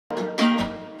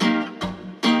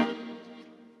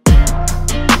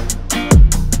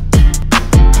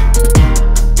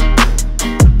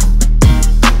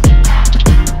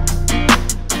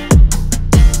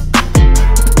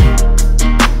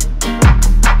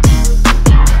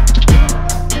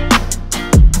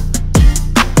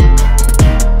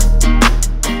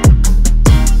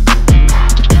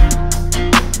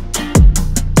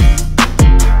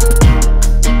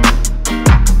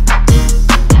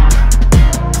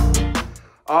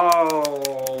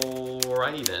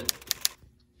tiny then.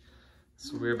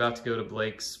 So we're about to go to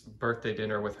Blake's birthday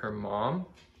dinner with her mom.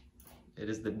 It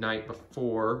is the night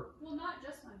before. Well, not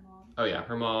just my mom. Oh yeah,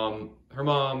 her mom,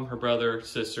 her brother,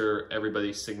 sister,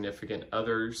 everybody's significant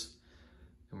others.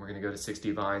 And we're gonna go to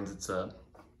 60 Vines. It's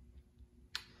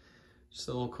just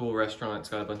a little cool restaurant. It's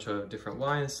got a bunch of different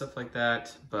wine and stuff like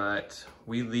that. But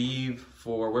we leave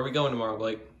for, where are we going tomorrow,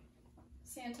 Blake?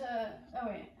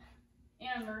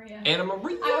 Anna Maria. Anna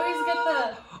Maria! I always get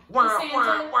the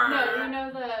Santa. No, you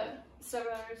know the Step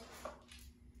Brothers.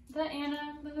 The Anna.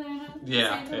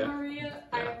 Yeah, Santa yeah. Maria.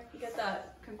 Yeah. I get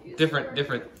that confused. Different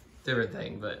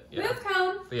thing, but yeah. We've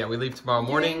come. But yeah, we leave tomorrow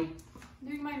morning.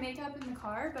 Doing my makeup in the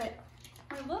car, but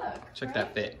look. Check right?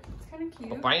 that fit. It's kind of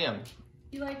cute. Oh, bam!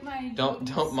 You like my jeans?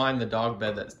 Don't mind the dog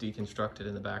bed that's deconstructed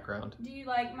in the background. Do you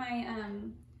like my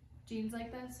jeans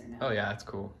like this or no? Oh yeah, it's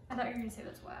cool. I thought you were gonna say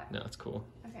that's whack. No, it's cool.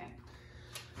 Okay.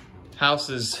 House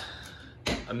is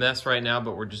a mess right now,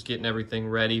 but we're just getting everything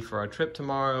ready for our trip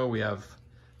tomorrow. We have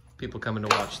people coming to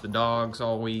watch the dogs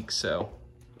all week, so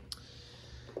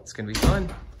it's gonna be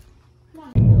fun.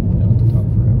 Right,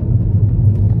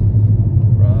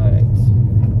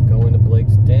 going to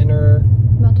Blake's dinner.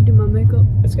 About to do my makeup.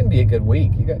 It's gonna be a good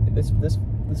week. You got this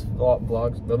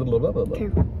vlog.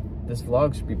 Careful. This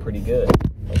vlog should be pretty good.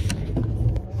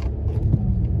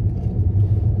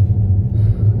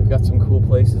 We've got some cool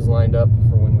places lined up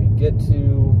for when we get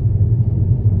to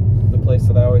the place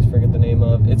that I always forget the name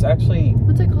of. It's actually...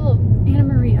 What's it called? Anna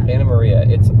Maria. Anna Maria.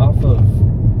 It's off of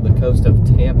the coast of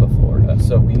Tampa, Florida.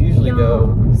 So we usually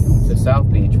go to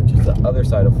South Beach, which is the other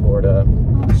side of Florida,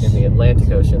 in the Atlantic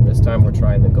Ocean. This time we're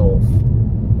trying the Gulf.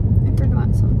 I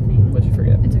forgot something. What'd you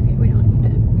forget? It's okay, we don't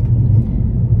need it.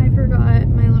 I forgot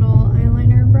my little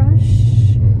eyeliner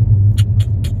brush.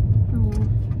 Oh.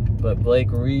 But Blake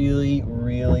really,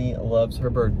 really loves her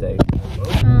birthday.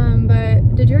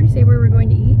 But did you already say where we're going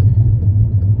to eat?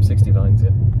 60 Vines, yeah.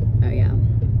 Oh yeah.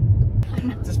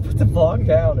 Just put the vlog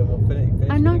down and we'll finish.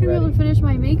 I'm not gonna be able to finish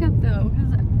my makeup though,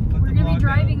 because we're gonna be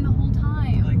driving the whole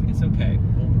time. Like, it's okay.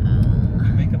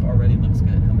 Your makeup already looks good.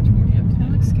 How much more do you have to do?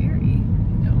 That looks scary.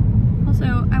 No.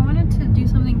 Also, I wanted to do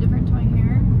something different to my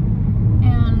hair,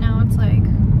 and now it's like, I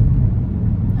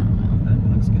don't know. That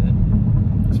looks good.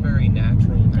 It's very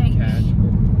natural and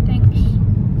casual. Thanks.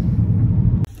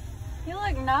 You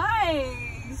look nice.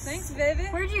 Thanks, baby.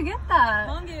 Where'd you get that?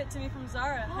 Mom gave it to me from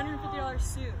Zara. $150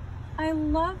 suit. I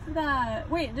love that.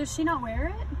 Wait, does she not wear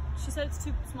it? She said it's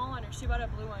too small on her. She bought a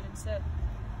blue one instead.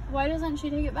 Why doesn't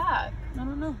she take it back? I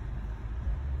don't know.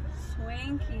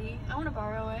 Swanky. I want to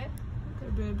borrow it. Okay,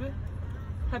 baby.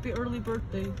 Happy early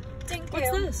birthday. Thank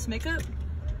What's you. this? Makeup?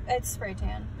 It's spray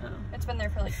tan. Oh. It's been there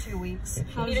for like 2 weeks.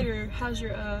 How's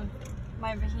your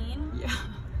my vagine? yeah.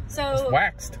 So It's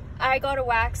waxed. I got a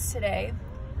wax today.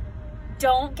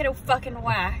 Don't get a fucking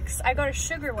wax. I got a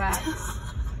sugar wax.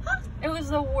 It was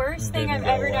the worst thing I've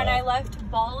ever done. I left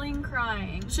bawling,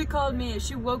 crying. She called me.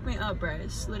 She woke me up,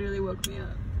 Bryce. Literally woke me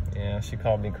up. Yeah, she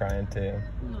called me crying too.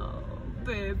 No,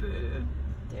 baby.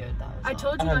 Dude, that was I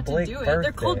told you On not to Blake's do it.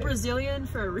 They're called birthday. Brazilian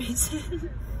for a reason.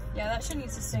 Yeah, that shit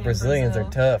needs to stay Brazilians in are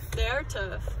Brazil. tough. They are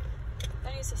tough.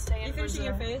 That needs to stay in You finishing Brazil.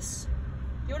 your face?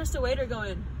 You want us to wait or go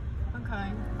in?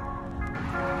 Okay.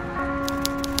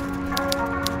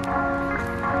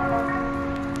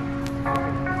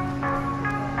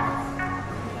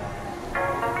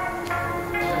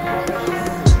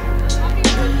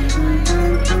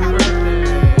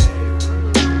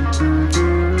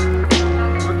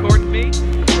 Record me?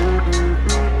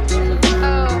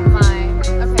 Oh my.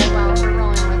 Okay, well, we're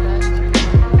rolling with it.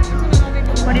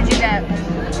 What did you get?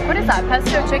 What is that?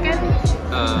 Pesto chicken?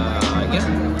 Yeah.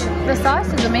 The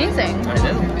sauce is amazing. I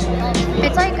know.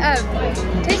 It's like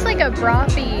tastes like a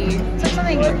brothy. It's like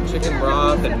something. Like chicken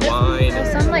broth and wine.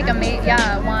 Some like a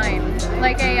wine,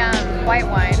 like a white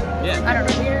wine. Yeah. I don't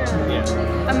know.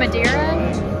 Yeah. A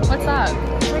Madeira? What's that?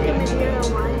 It's like a Madeira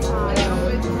wine sauce.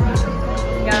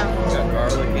 Yeah. Got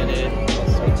garlic in it.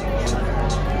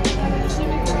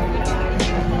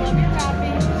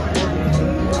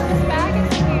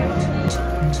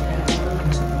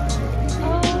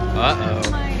 Uh-oh. Oh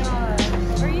my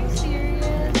gosh. Are you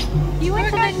serious? You went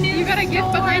to the new You got a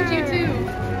gift behind you too.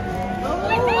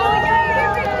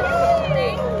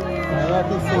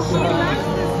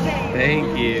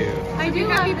 Thank you. I do.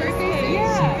 Happy birthday.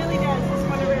 Yeah. She really does. It's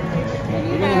one of her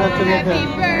favorites. Happy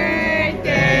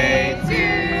birthday to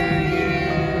you.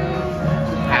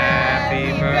 Happy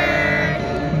birthday.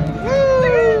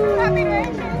 Happy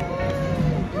birthday.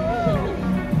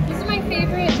 This is my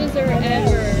favorite dessert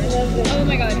ever. Oh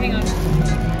my god, hang on.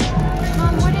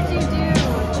 Mom, what did you do?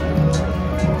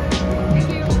 Thank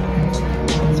you.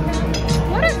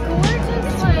 What a gorgeous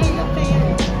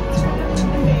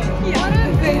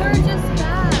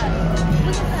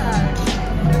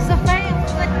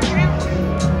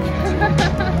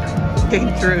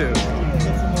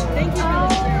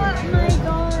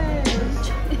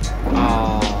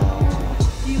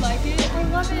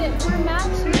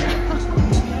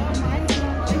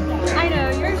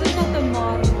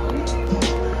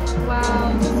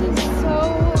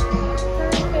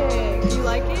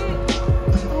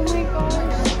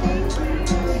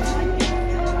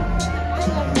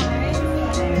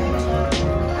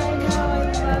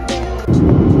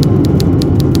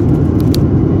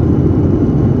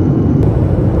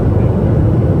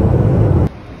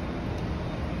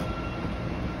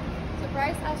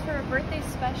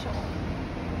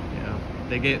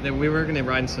We were gonna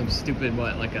ride in some stupid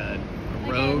like a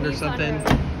Rogue or something.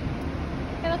 Yeah,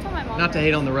 that's what my mom Not to rides.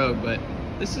 hate on the Rogue, but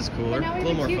this is cooler, But now a we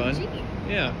little more have a fun. cute Jeep.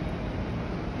 Yeah.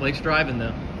 Blake's driving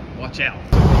though. Watch out.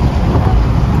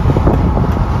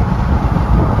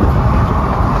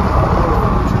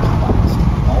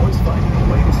 Always finding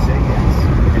a way to say yes.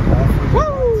 And all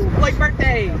for Woo! Blake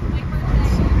birthday!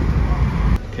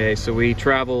 Okay, so we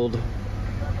traveled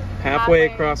halfway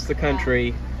across the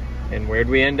country, and where'd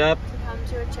we end up? Come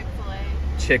to a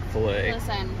Chick-fil-A. Chick-fil-A.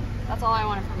 Listen, that's all I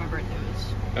wanted for my birthday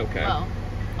was, Okay. well,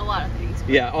 a lot of things.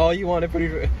 Yeah, all you wanted for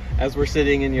your, as we're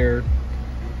sitting in your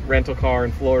rental car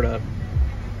in Florida.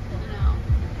 No.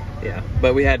 Yeah,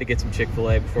 but we had to get some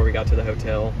Chick-fil-A before we got to the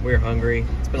hotel. We were hungry.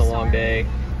 It's been a long day.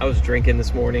 I was drinking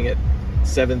this morning at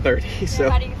 7:30, so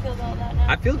How do you feel about that now?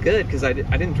 I feel good because I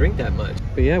didn't drink that much.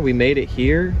 But yeah, we made it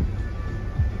here.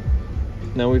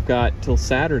 Now we've got till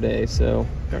Saturday, so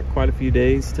got quite a few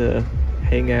days to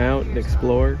hang out and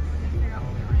explore. Figure out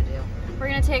what we want to do. We're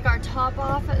gonna take our top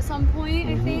off at some point,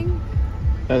 I think.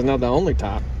 That's not the only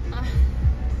top.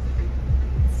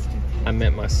 I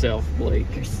meant myself, Blake.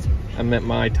 I meant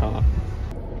my top.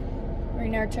 We're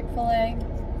in our Chick-fil-A.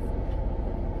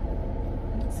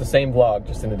 It's the same vlog,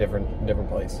 just in a different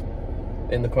place.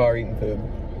 In the car eating food.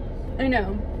 I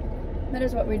know. That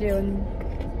is what we do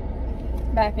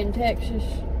back in Texas.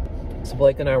 So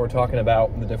Blake and I were talking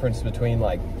about the difference between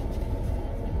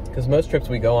because most trips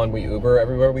we go on, we Uber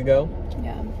everywhere we go.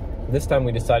 Yeah. This time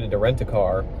we decided to rent a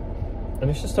car, and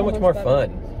it's just so much more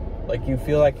fun. Like, you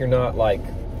feel like you're not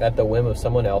at the whim of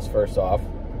someone else, first off.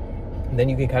 And then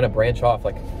you can kind of branch off.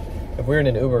 Like, if we're in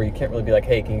an Uber, you can't really be like,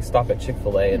 hey, can you stop at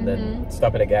Chick-fil-A and then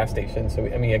stop at a gas station? So,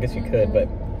 I mean, I guess you could, but...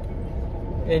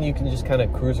 And you can just kind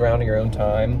of cruise around at your own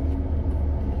time.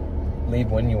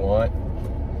 Leave when you want.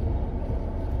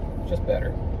 Just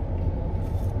better.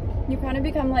 You kind of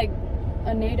become like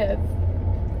a native.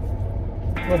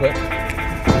 A little bit.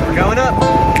 We're going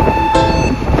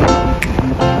up!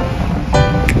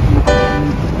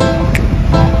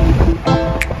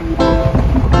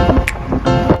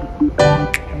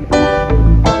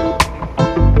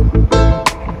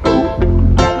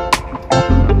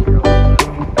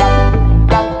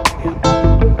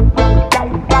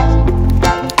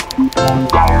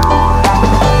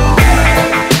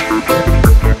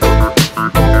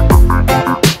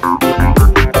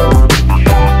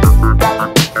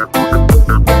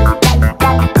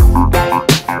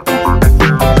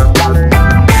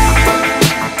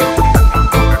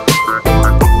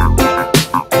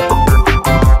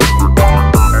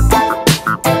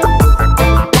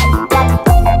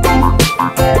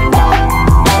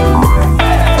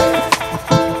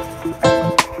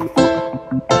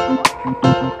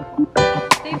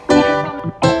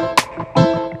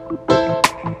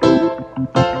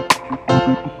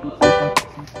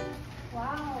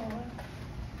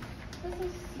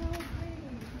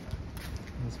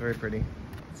 It's very pretty.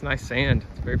 It's nice sand.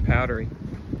 It's very powdery.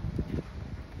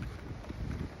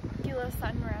 Tequila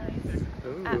sunrise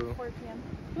Ooh. at 4 p.m.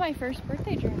 My first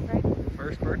birthday drink, right?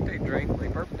 First birthday drink,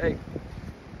 like birthday.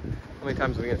 How many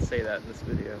times are we gonna say that in this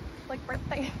video? Like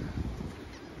birthday.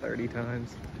 30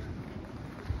 times.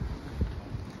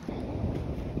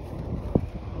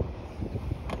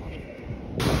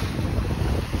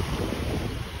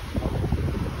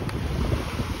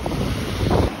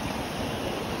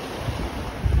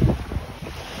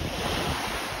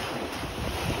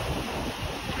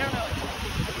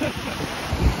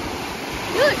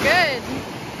 You look good.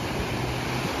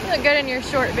 You look good in your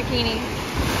short bikini.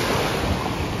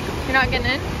 You're not getting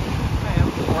in? I am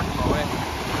working my way.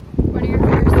 What are your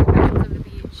first impressions of the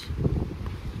beach?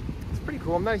 It's pretty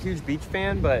cool. I'm not a huge beach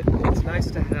fan, but it's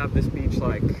nice to have this beach,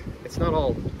 it's not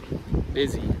all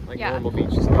busy like normal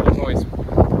beaches are. There's always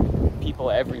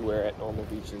people everywhere at normal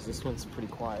beaches. This one's pretty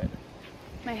quiet.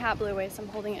 My hat blew away, so I'm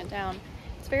holding it down.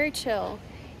 It's very chill.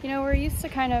 You know, we're used to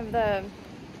kind of the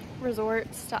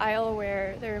resort style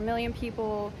where there are a million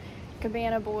people,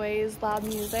 cabana boys, loud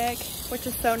music, which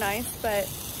is so nice, but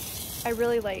I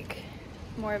really like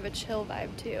more of a chill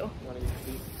vibe too.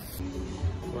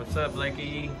 What's up,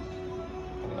 Blakey?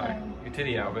 Your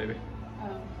titty out, baby.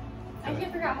 Oh. I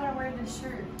can't figure out how to wear this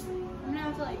shirt. I'm gonna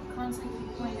have to constantly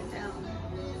keep pulling it down.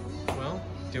 Well,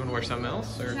 do you want to wear something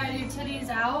else? Or Should I do titties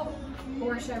out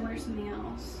or should I wear something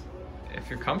else? if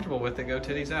you're comfortable with it, go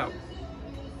titties out.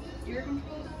 You're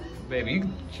comfortable with that? Baby, you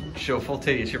can show full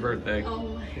titty. It's your birthday.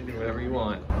 Oh. You can do whatever you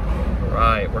want. All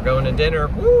right, we're going to dinner.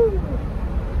 Woo!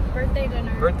 Birthday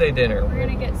dinner. Birthday dinner. We're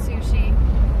gonna get sushi.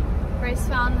 Bryce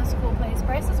found this cool place.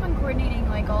 Bryce has been coordinating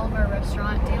all of our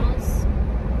restaurant deals.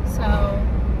 So,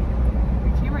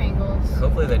 your camera angles.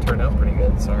 Hopefully they turn out pretty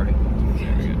good. Sorry.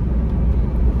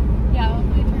 Yeah,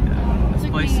 hopefully it turns out. It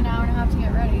took place- me an hour and a half to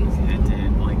get ready. So. It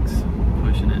did, Blake's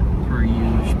pushing it per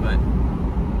usual, but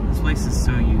this place is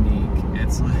so unique.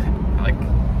 It's like,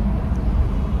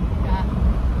 Yeah.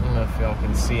 I don't know if y'all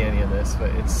can see any of this, but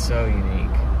it's so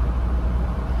unique.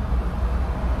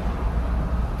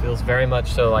 Feels very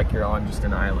much so like you're on just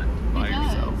an island by It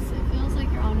does. yourself. It feels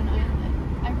like you're on an island.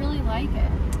 I really like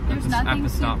it. There's nothing At the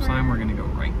stop super, sign, we're gonna go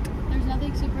right. There's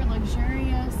nothing super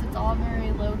luxurious. It's all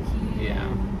very low key. Yeah.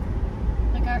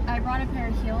 And, like I brought a pair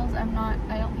of heels. I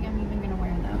don't think I'm even gonna wear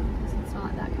them because it's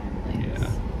not that kind of place. Yeah.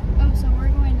 Oh, so we're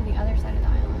going to the other side of the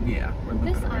island. Yeah, we're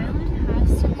This looking around. island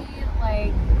has to be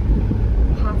like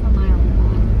half a mile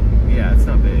long. Yeah, it's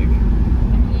not big. I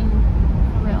mean,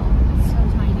 for real, it's so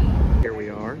tiny. Here we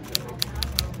are,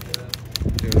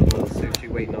 doing a little sushi,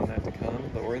 waiting on that to come.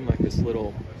 But we're in like this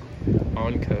little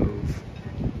alcove,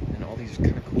 and all these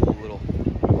kind of cool little,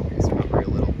 I guess they're not very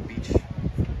little, beach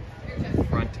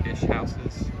front-ish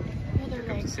houses. Well, they're Here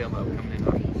comes like a sailboat coming in.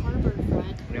 On. harbor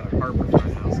front. Yeah, they're harbor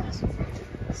front houses.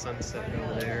 Sunset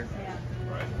over there.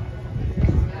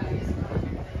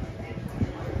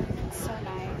 It's so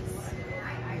nice.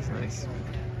 It's nice.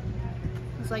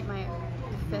 It's like my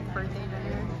 5th birthday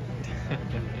dinner. I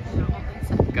don't think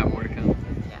so. Got more to come.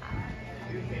 Yeah.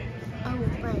 Oh,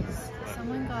 Bryce,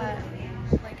 someone got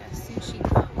like a sushi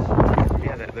cup.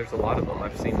 Yeah, there's a lot of them.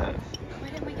 I've seen that. Why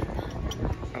didn't we get that?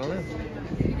 I don't know.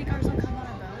 Do you think ours will come on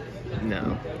our boat?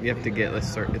 No, you have to get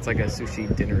it's like a sushi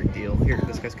dinner deal. Here,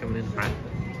 this guy's coming in. Hi.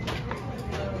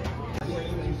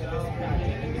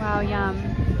 Wow, yum.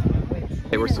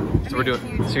 Hey, we're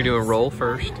doing roll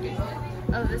first.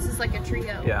 Oh, this is like a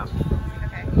trio. Yeah.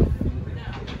 Okay.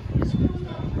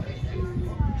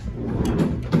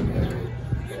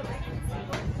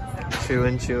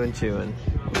 Chewing, chewing, chewing.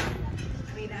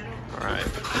 All right,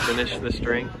 finish the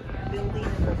string.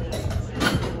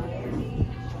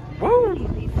 Whoa!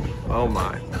 Oh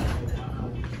my.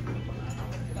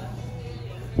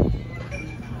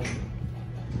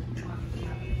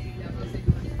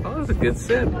 Oh, that was a good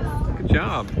sip. Good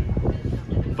job.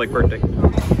 Like birthday.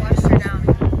 Washed her down.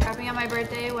 Wrapping up my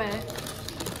birthday with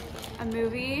a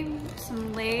movie,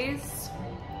 some Lay's,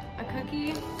 a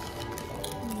cookie.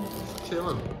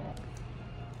 Chilling.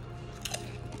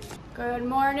 Good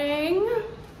morning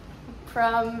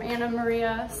from Anna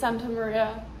Maria, Santa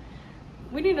Maria.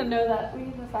 We need to know that. We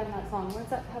need to find that song. What's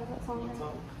that? How does that song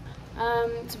go?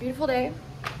 It's a beautiful day.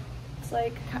 It's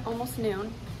like almost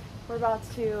noon. We're about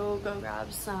to go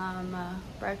grab some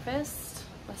breakfast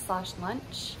 /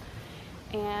 lunch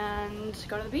and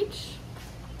go to the beach.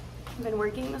 I've been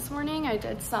working this morning. I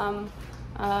did some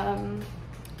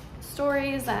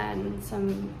stories and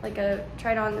some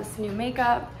tried on this new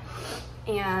makeup,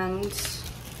 and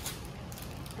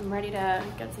I'm ready to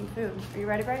get some food. Are you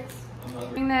ready, Bryce? I'm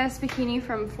wearing this bikini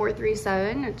from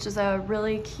 437. It's just a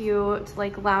really cute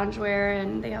like loungewear,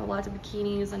 and they have lots of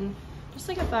bikinis and just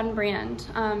like a fun brand.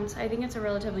 So I think it's a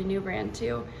relatively new brand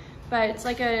too, but it's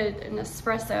like an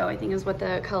espresso, I think is what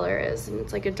the color is, and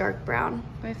it's like a dark brown.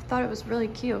 But I thought it was really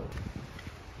cute.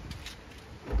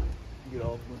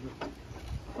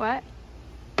 What?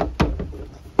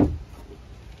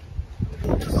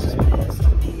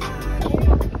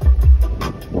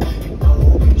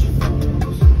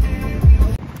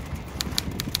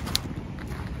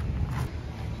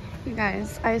 You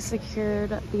guys, I secured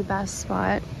the best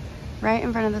spot right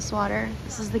in front of this water.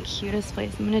 This is the cutest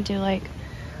place. I'm gonna do like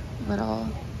a little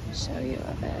show you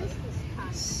of it.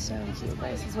 It's so cute.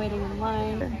 Bryce is waiting in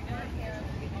line.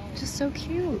 Just so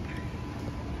cute.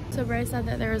 So Bryce said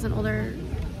that there was an older...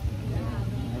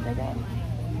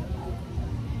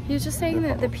 He was just saying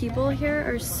that the people here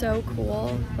are so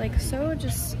cool, like so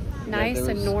just nice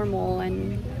and normal,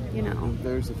 and you know.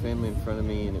 There's a family in front of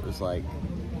me, and it was like,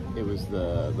 it was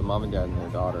the mom and dad and their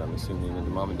daughter, I'm assuming, and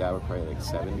the mom and dad were probably like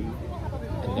 70,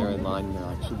 and they're in line, and they're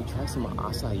like, should we try some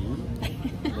acai?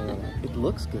 And they're like, it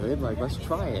looks good, like, let's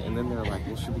try it. And then they're like,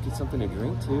 well, should we get something to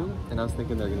drink too? And I was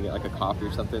thinking they're gonna get like a coffee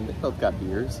or something. They both got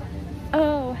beers.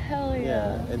 Oh, hell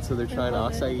yeah. And so they're trying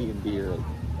acai and beer at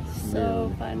So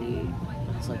noon. funny.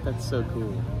 It's like, that's so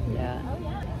cool. Yeah.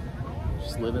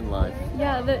 Just living life.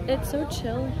 Yeah, it's so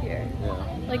chill here.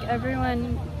 Yeah. Like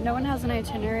everyone, no one has an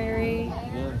itinerary.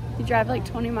 Yeah. You drive like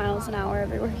 20 miles an hour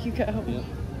everywhere you go. Yep.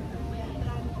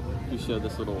 You showed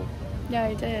this little... Yeah,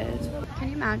 I did. Can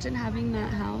you imagine having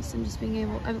that house and just being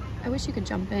able... I wish you could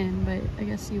jump in, but I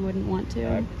guess you wouldn't want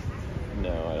to.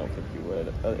 No, I don't think you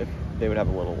would. If they would have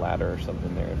a little ladder or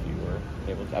something there if you were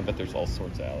able to. I bet there's all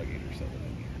sorts of alligators over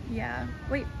there. Yeah.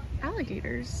 Wait,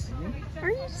 alligators? Are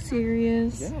you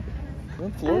serious? Yeah. We're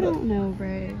in I Florida. don't know,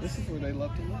 Bryce. This is where they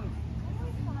love to live.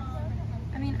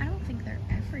 mean, I don't think they're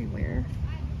everywhere.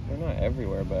 They're not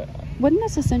everywhere, but... Wouldn't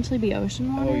this essentially be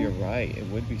ocean water? Oh, you're right. It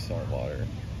would be salt water.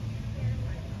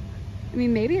 I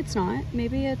mean, maybe it's not.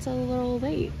 Maybe it's a little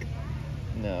lake.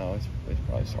 No, it's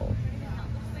probably salt.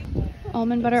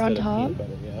 Almond butter on Instead of top? peanut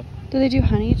butter, yeah. Do they do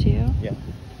honey too? Yeah.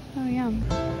 Oh, yeah.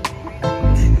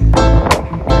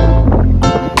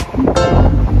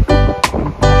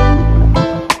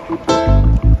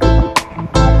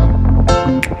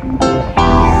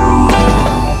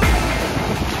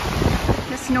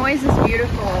 This noise is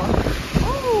beautiful.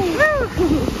 Woo!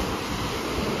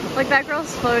 Like that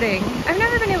girl's floating. I've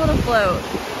never been able to float.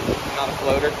 Not a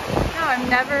floater? No, I've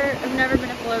never been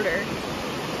a floater.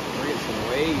 We're getting some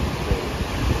waves.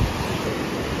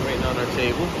 Waiting on our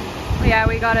table. Yeah,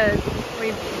 we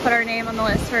put our name on the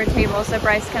list for a table so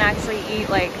Bryce can actually eat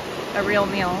like a real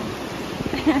meal.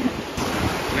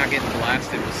 We're not getting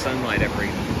blasted with sunlight every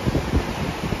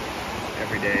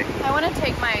day. I want to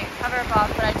take my cover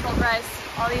off, but I told Bryce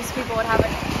all these people would have a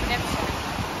conniption.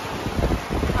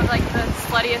 I have like the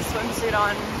sluttiest swimsuit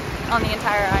on the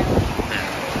entire island.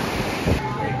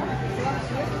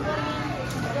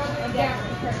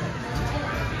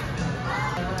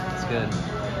 It's good.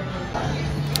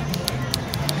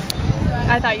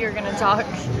 I thought you were gonna talk.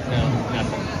 No,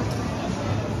 nothing.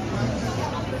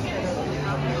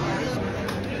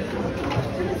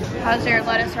 How's your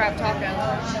lettuce wrap taco?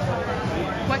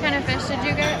 What kind of fish did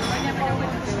you get?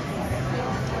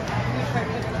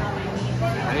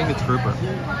 I think it's grouper.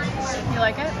 You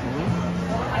like it?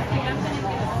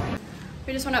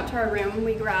 We just went up to our room.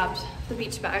 We grabbed the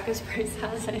beach bag because Bryce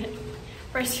has it.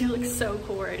 Bryce, you look so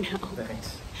cool right now.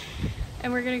 Thanks.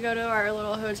 And we're gonna go to our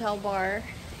little hotel bar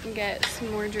and get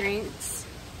some more drinks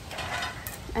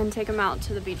and take them out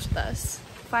to the beach with us.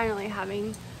 Finally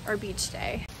having our beach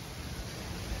day.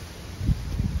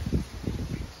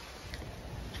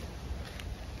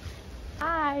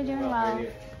 Hi, doing well.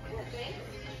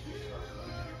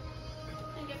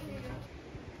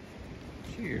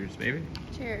 Cheers, baby.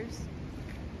 Cheers.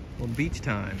 Well, beach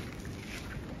time.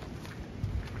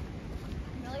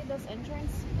 Really, this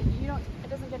entrance, it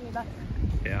doesn't get any better.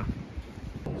 Yeah.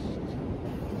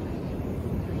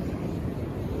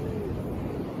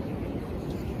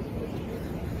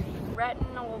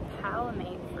 Retinol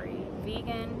palamate free,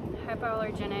 vegan,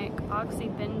 hypoallergenic,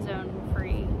 oxybenzone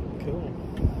free, Cool.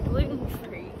 gluten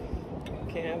free.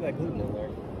 Can't have that gluten in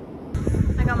there.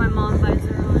 I got my mom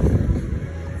visor on.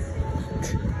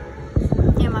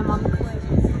 Yeah, my mom quit.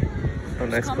 Oh,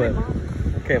 nice Call clip. my mom.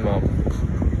 Okay, Mom.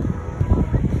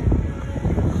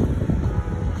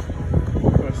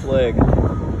 Nice leg.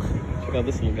 Check out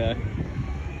this little guy.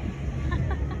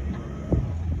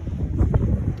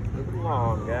 Move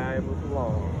along, guy. Move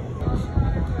along.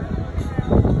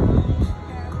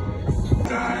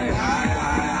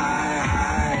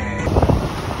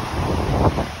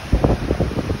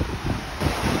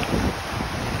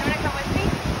 You wanna come with me?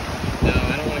 No,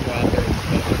 I don't want to go out there.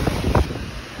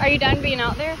 Are you done being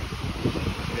out there?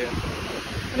 Yeah.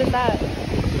 What is that?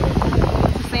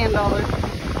 It's a sand dollar.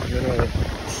 Literally.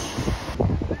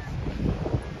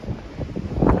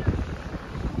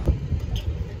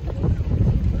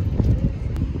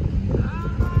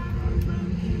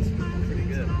 Pretty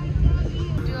good.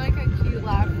 Do like a cute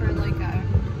laugh for like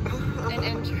an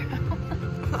intro.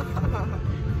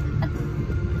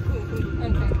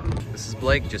 Okay. This is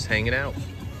Blake just hanging out.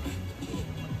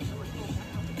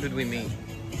 Who'd we meet?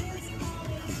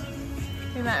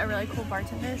 We met a really cool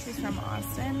bartender. She's from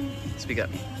Austin. Speak up.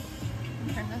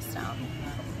 Turn this down.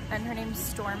 And her name's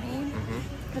Stormy.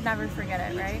 Mm-hmm. Could never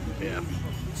forget it, right? Yeah.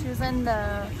 She was in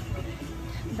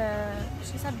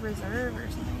she said reserve or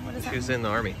something. What is that? She was in the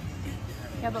Army.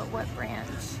 Yeah, but what branch?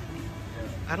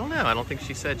 I don't know. I don't think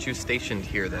she said. She was stationed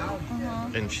here though.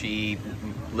 And she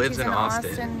lives She's in an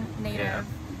Austin. Austin native. Yeah.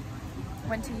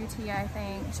 Went to UT, I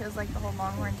think. She was like the whole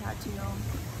Longhorn tattoo.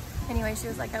 Anyway, she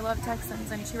was like, I love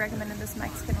Texans, and she recommended this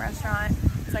Mexican restaurant.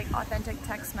 It's like authentic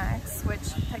Tex-Mex,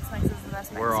 which Tex-Mex is the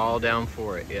best Mexican. We're all down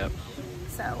for it. Yep.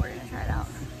 So we're gonna try it out.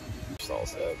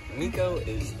 Salsa. Miko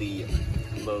is the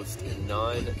most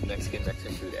non-Mexican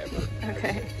Mexican food ever.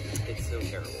 Okay. It's so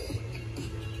terrible.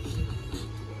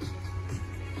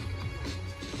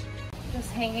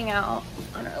 Just hanging out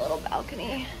on our little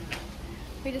balcony.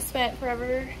 We just spent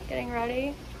forever getting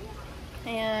ready,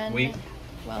 and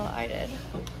well, I did.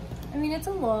 I mean, it's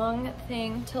a long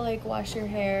thing to like wash your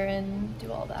hair and do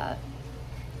all that.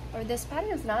 Or this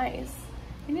patio is nice.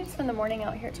 We need to spend the morning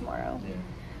out here tomorrow.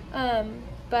 Yeah.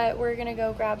 But we're gonna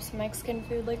go grab some Mexican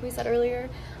food, like we said earlier.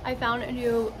 I found a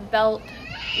new belt,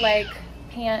 like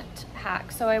pant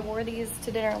hack. So I wore these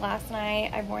to dinner last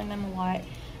night. I've worn them a lot.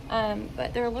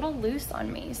 but they're a little loose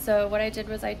on me. So what I did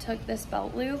was I took this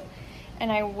belt loop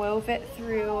and I wove it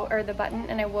through, or the button,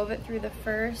 and I wove it through the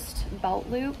first belt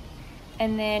loop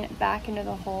and then back into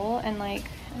the hole. And like,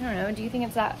 I don't know, do you think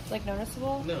it's that like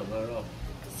noticeable? No, not at all.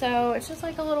 So it's just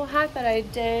like a little hack that I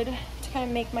did to kind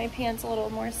of make my pants a little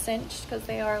more cinched because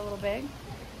they are a little big.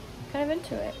 Kind of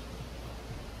into it.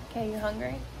 Okay, you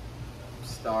hungry? I'm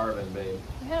starving, babe.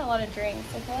 We had a lot of drinks.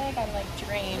 I feel like I'm like I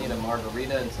drained. need a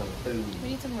margarita and some food. We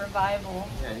need some revival.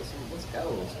 Yeah, I need some, let's go.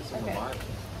 Let's get some Okay. revival.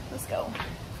 Let's go.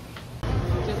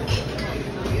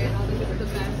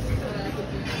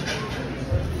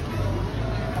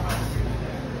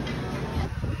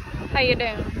 How you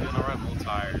doing? Doing all right, I'm a little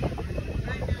tired.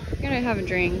 You gotta have a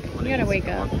drink. You gotta wake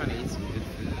up. I'm trying to eat some good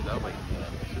food. I'll wake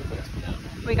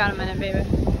up. We got a minute, baby.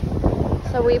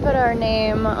 So we put our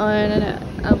name on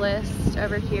a list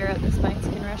over here at this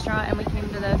Mexican restaurant, and we came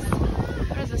to this,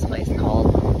 what is this place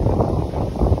called?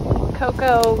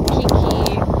 Coco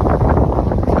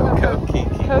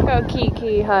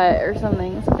Kiki Hut or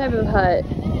something. Some type of hut.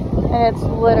 And it's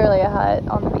literally a hut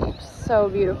on the beach. So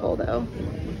beautiful though.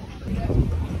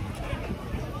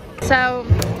 So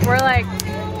we're like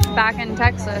back in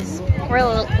Texas.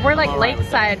 We're like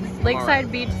lakeside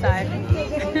beachside.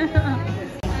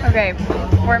 Okay,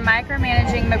 we're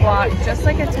micromanaging the guac just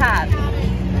like a tad.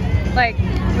 Like,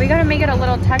 we gotta make it a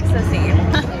little Texas-y.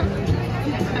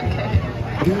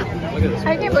 Okay.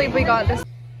 I can't believe we got this.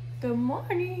 Good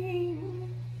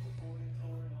morning.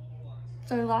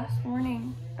 It's our last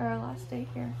morning, or our last day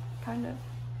here, kind of.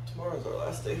 Tomorrow's our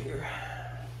last day here.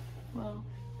 Well,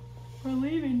 we're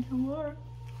leaving tomorrow.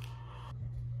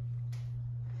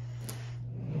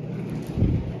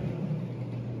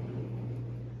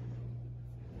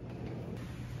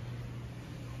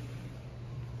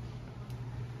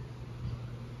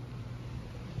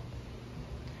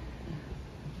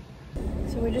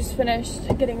 So we just finished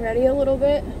getting ready a little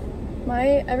bit.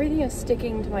 Everything is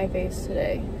sticking to my face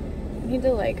today. I need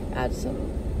to like put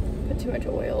too much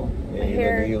oil.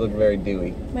 Yeah, you look very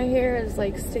dewy. My hair is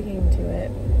like sticking to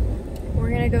it. We're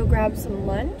gonna go grab some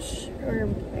lunch, or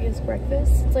I guess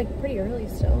breakfast. It's like pretty early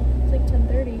still. It's like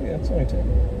 10:30. Yeah, it's only 10.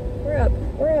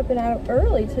 We're up and out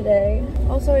early today.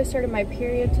 Also, I started my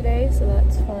period today, so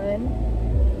that's fun.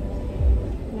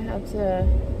 I'm gonna have to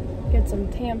get some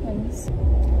tampons.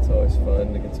 It's always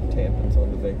fun to get some tampons on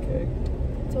the vacay.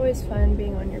 It's always fun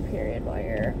being on your period while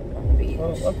you're on the beach.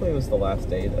 Well, luckily it was the last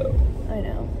day though. I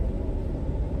know.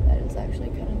 That is actually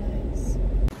kind of nice.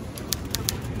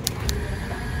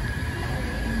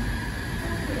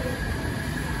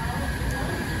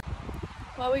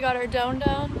 Well, we got our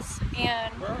don-dons,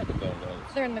 and Where are the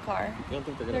donuts? they're in the car. You don't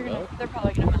think they're gonna melt? They're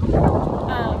probably gonna melt.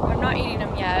 I'm not eating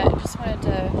them yet. I just wanted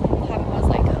to have them as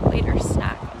like a later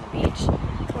snack on the beach.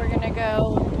 We're gonna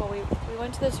go. Well, we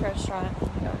went to this restaurant.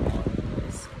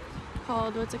 It's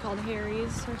called, what's it called?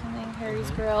 Harry's or something.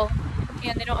 Harry's Grill,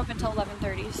 and they don't open until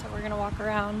 11:30. So we're gonna walk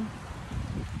around.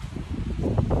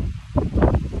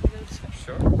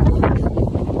 Sure.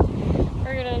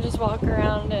 We're gonna just walk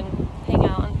around and hang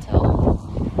out until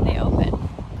they open.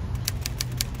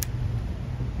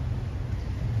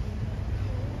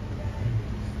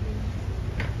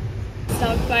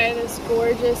 Stopped by this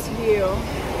gorgeous view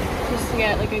just to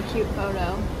get like a cute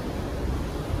photo.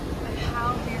 And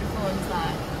how beautiful is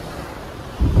that?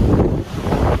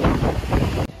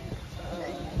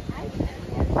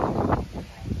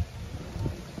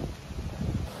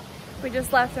 We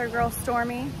just left our girl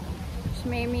Stormy. She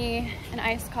made me an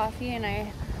iced coffee, and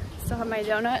I still have my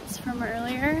donuts from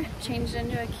earlier. Changed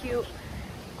into a cute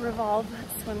Revolve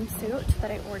swimsuit that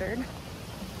I ordered.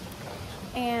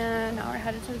 And now we're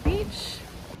headed to the beach.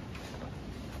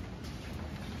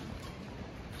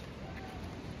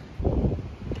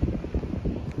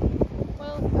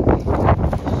 Well, okay.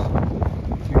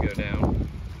 You go down.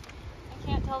 I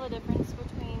can't tell the difference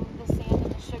between the sand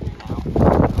and the sugar now.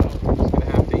 I'm just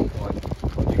gonna have to eat one.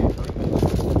 When you get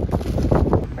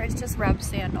home. Bryce just rubbed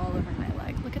sand all over my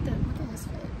leg. Look at this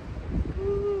fit.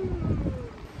 Ooh.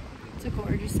 It's a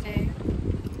gorgeous day.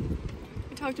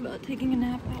 We talked about taking a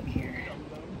nap out here.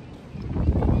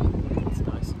 It's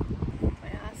nice. My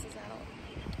ass is out.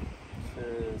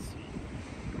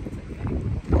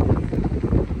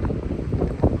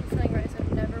 Telling Bryce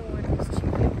I've never worn this cheap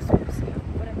swimsuit,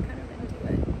 but I'm kind of into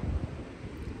it.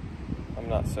 I'm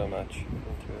not so much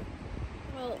into it.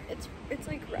 Well, it's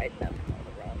like riding up in all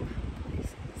the wrong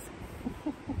places.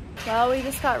 Well, we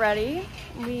just got ready.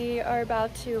 We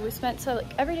spent, so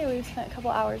like every day we've spent a couple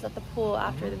hours at the pool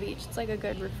after the beach. It's like a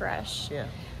good refresh. Yeah.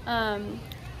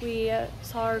 We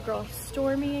saw our girl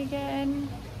Stormy again.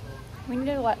 We need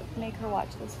to make her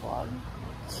watch this vlog.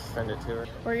 Send it to her.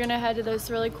 We're gonna head to this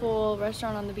really cool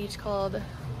restaurant on the beach called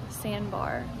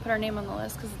Sandbar. Put our name on the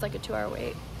list because it's like a 2-hour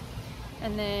wait.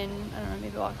 And then, I don't know,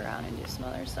 maybe walk around and do some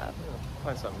other stuff. Yeah,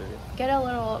 find something to do. Get a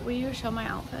little, will you show my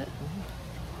outfit?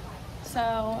 So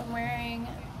I'm wearing,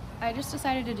 I just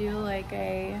decided to do like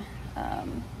a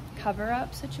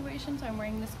cover-up situation. So I'm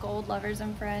wearing this gold Lovers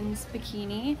and Friends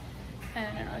bikini.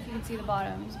 And I don't know if you can see the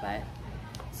bottoms, but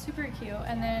it's super cute.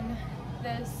 And then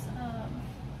this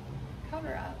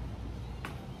cover-up.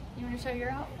 You want to show your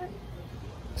outfit?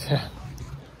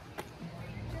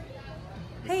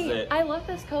 Hey, I love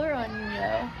this color on you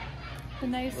though. The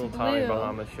nice Little blue. Tommy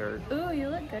Bahama shirt. Ooh, you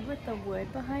look good with the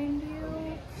wood behind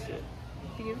you. Shit.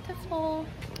 Beautiful.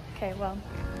 Okay, well,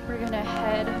 we're gonna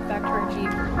head back to our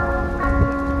Jeep.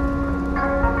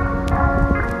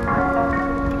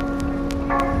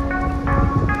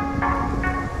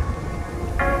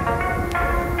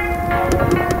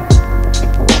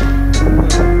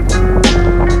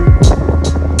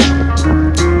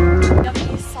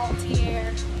 Yummy, salty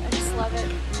air. I just love it.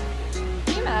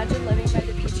 Can you imagine living by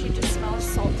the beach? You just smell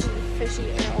salty, fishy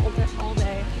air all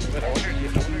day. But I wonder if you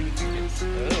get,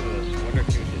 I wonder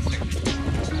if you get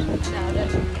Nailed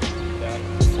it. yeah.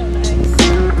 So nice.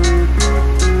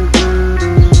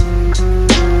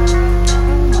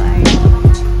 Oh my.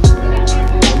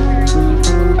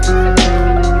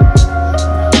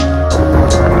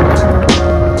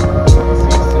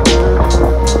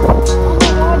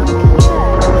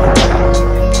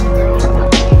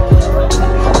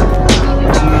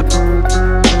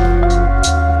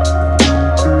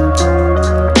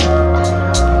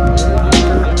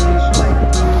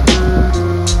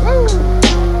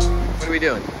 What are we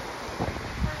doing?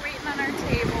 We're waiting on our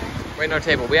table. Waiting on our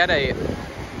table. We had a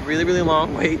really, really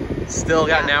long wait. Still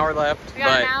got an hour left. We got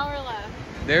but an hour left.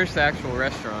 there's the actual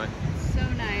restaurant. So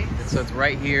nice. So it's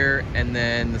right here, and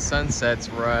then the sunset's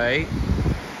right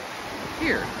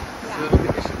here. So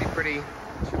it should be pretty.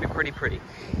 Pretty.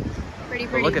 Pretty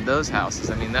But look at those houses.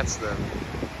 I mean, that's the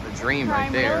dream right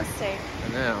Prime real there. estate. I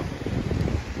know.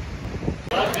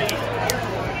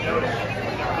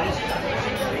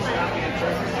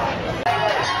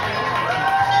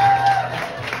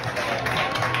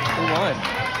 Who won?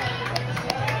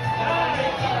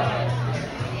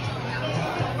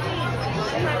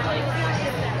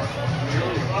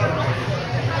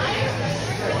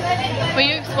 Will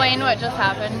you explain what just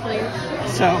happened, please?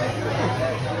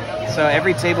 So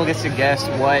every table gets to guess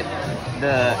what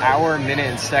the hour, minute,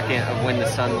 and second of when the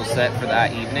sun will set for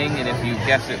that evening, and if you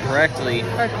guess it correctly,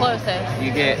 Or closest.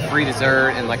 you get free dessert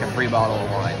and like a free bottle of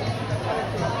wine.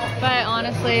 But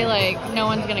honestly, like, no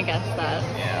one's gonna guess that.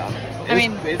 Yeah. I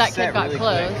mean, It's that kid set got really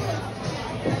close. quick.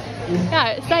 Yeah,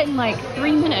 it's set in like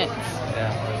 3 minutes.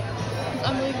 Yeah. It's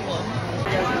unbelievable.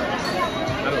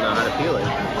 I don't know how to feel it.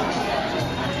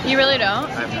 You really don't?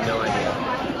 I have no idea.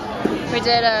 We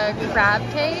did a crab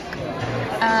cake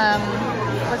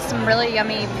with some really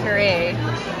yummy puree.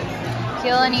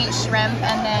 Peel and eat shrimp,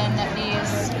 and then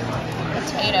these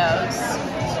potatoes.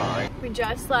 We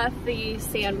just left the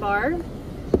sandbar.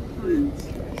 We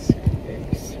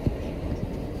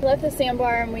left the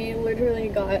sandbar and we literally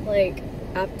got like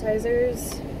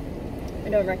appetizers. I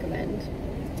don't recommend.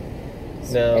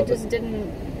 No, It just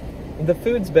didn't. the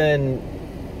food's been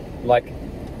like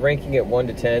ranking it 1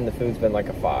 to 10. The food's been like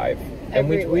a 5, and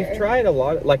we've Everywhere. tried a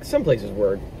lot. Like some places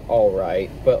were all right,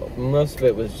 but most of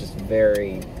it was just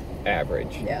very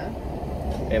average. Yeah.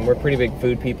 And we're pretty big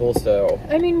food people, so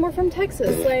I mean, we're from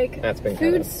Texas. Like, That's been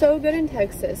food's kinda- so good in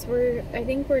Texas. I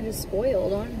think we're just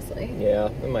spoiled, honestly. yeah,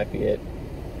 that might be it.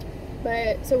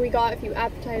 But so we got a few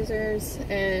appetizers,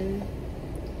 and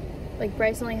like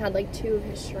Bryce only had like 2 of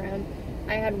his shrimp.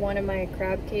 I had 1 of my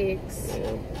crab cakes.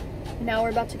 Yeah. Now we're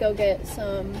about to go get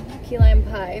some key lime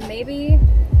pie. Maybe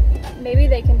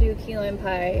they can do key lime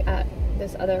pie at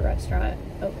this other restaurant.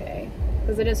 Okay,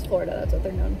 because it is Florida. That's what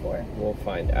they're known for. We'll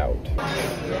find out.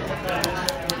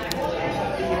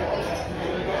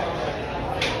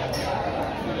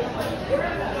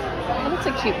 Oh, that's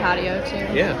a cute patio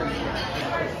too.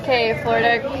 Yeah. Okay,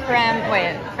 Florida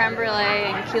creme brulee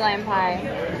and key lime pie.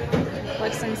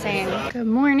 Looks insane. Good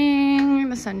morning.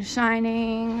 The sun's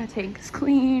shining. The tank's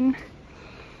clean.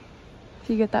 If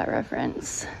you get that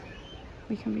reference,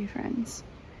 we can be friends.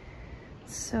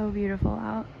 It's so beautiful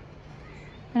out.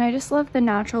 And I just love the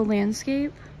natural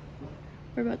landscape.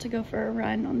 We're about to go for a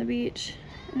run on the beach,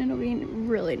 and it'll be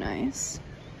really nice.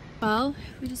 Well,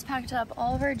 we just packed up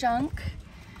all of our junk,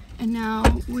 and now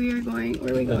we are going,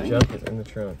 where are we going? The junk is in the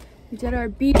trunk. We did our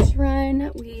beach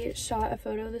run. We shot a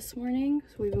photo this morning,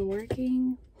 so we've been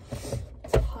working.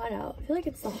 It's hot out. I feel like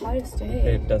it's the hottest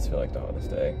day. It does feel like the hottest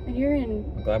day. And you're in...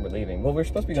 I'm glad we're leaving. Well, we're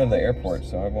supposed to be going to the airport,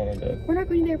 so I wanted to... We're not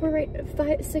going to the airport right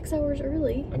 6 hours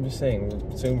early. I'm just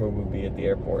saying, soon we'll be at the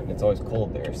airport, and it's always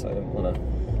cold there, so I didn't want to...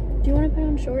 Do you want to put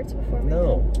on shorts before we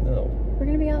No. We're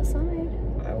going to be outside.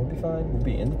 I will be fine. We'll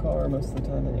be in the car most of the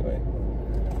time anyway.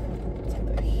 Let's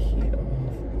get the heat off.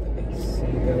 The AC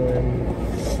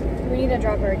going. We need to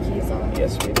drop our keys off.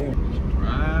 Yes, we do.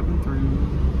 Driving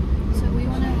through. So we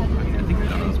want to have... I think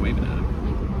Donna's waving at him.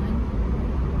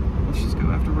 Let's just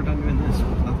go after we're done doing this.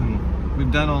 Nothing.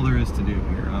 We've done all there is to do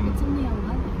here. It's only 11.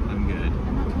 I'm good.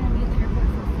 I'm not trying to be at the airport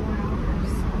for 4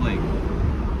 hours. Like,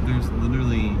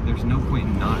 there's no point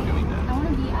in not doing that. I want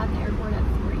to be at the airport at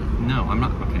 3. No, I'm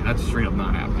not. Okay, that's straight up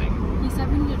not happening. He said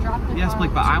we need to drop the Yes, car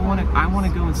Blake, but off I want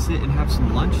to go and sit and have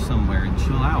some lunch somewhere and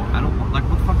chill out. I don't like,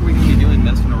 what the fuck are we gonna be doing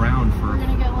messing around for We're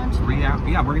gonna get lunch 3 hours?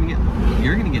 Yeah,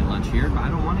 you're gonna get lunch here, but I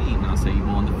don't want to eat in Acai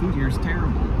Bowl, and the food here is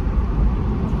terrible.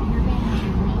 You're being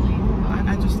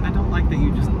I don't like that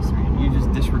you just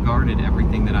disregarded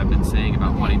everything that I've been saying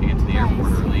about wanting to get to the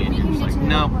airport early, and you're just like,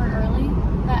 no. Early,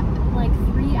 that like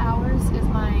 3 hours is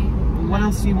my... What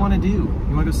else do you want to do?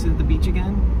 You want to go sit at the beach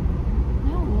again?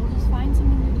 No, we'll just find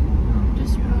something to do.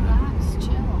 Just relax,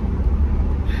 chill.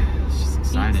 It's just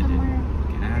excited to somewhere.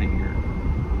 get out of here.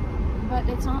 But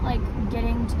it's not like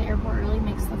getting to the airport early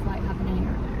makes the flight happen any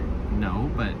earlier. No,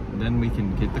 but then we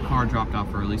can get the car dropped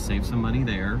off early, save some money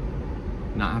there,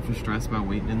 not have to stress about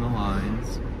waiting in the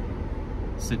lines,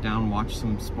 sit down, watch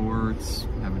some sports,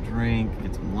 have a drink,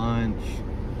 get some lunch.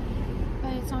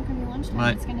 But it's not going to be lunchtime.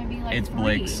 But it's going to be like it's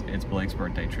 3. Blake's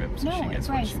birthday trip, so she No, gets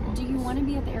Bryce, what she wants. do you want to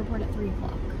be at the airport at 3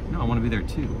 o'clock? No, I want to be there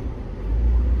too.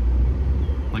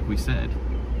 Like we said.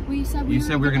 You said we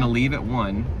were going to leave at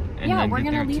 1 and yeah, then we're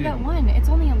get going to there leave at at 2. 1. It's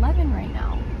only 11 right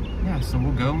now. Yeah, so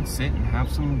we'll go and sit and have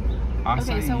some acai.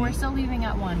 Okay, so we're still leaving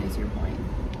at 1 is your point.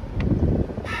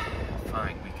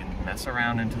 Fine, we can mess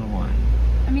around into the 1.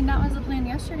 I mean, that was the plan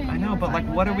yesterday. I know, but like,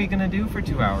 what are we going to do for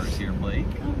 2 hours here, Blake?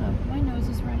 I don't know. My nose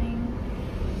is running.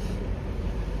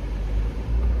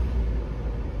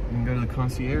 You can go to the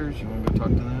concierge. You want to go talk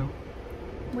to them?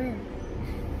 Where?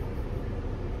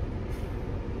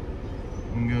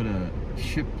 You can go to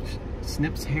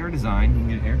Snip's Hair Design. You can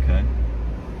get a haircut.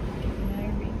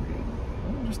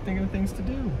 I'm just thinking of things to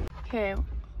do. Okay,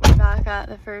 we're back at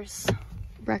the first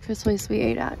breakfast place we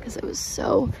ate at because it was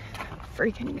so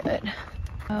freaking good.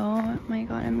 Oh my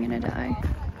god, I'm gonna die.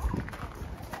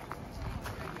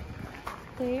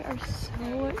 They are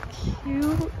so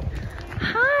cute.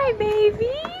 Hi,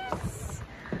 babies.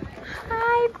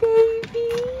 Hi,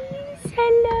 babies.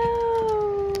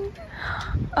 Hello.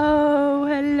 Oh,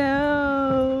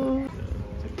 hello.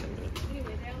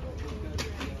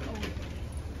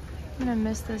 I'm gonna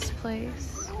miss this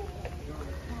place.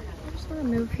 I just wanna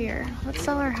move here. Let's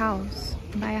sell our house.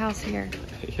 Buy a house here.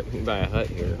 You can buy a hut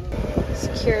here.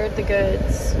 Secured the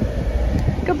goods.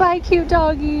 Goodbye, cute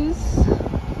doggies.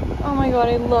 Oh my god,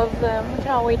 I love them. I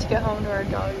cannot wait to get home to our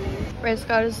doggies. Bryce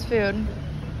got his food.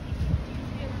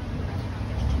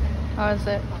 How is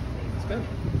it? It's good.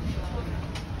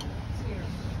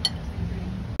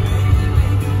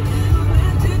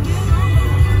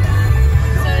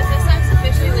 So is this us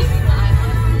officially leaving the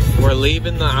island? We're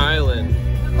leaving the island.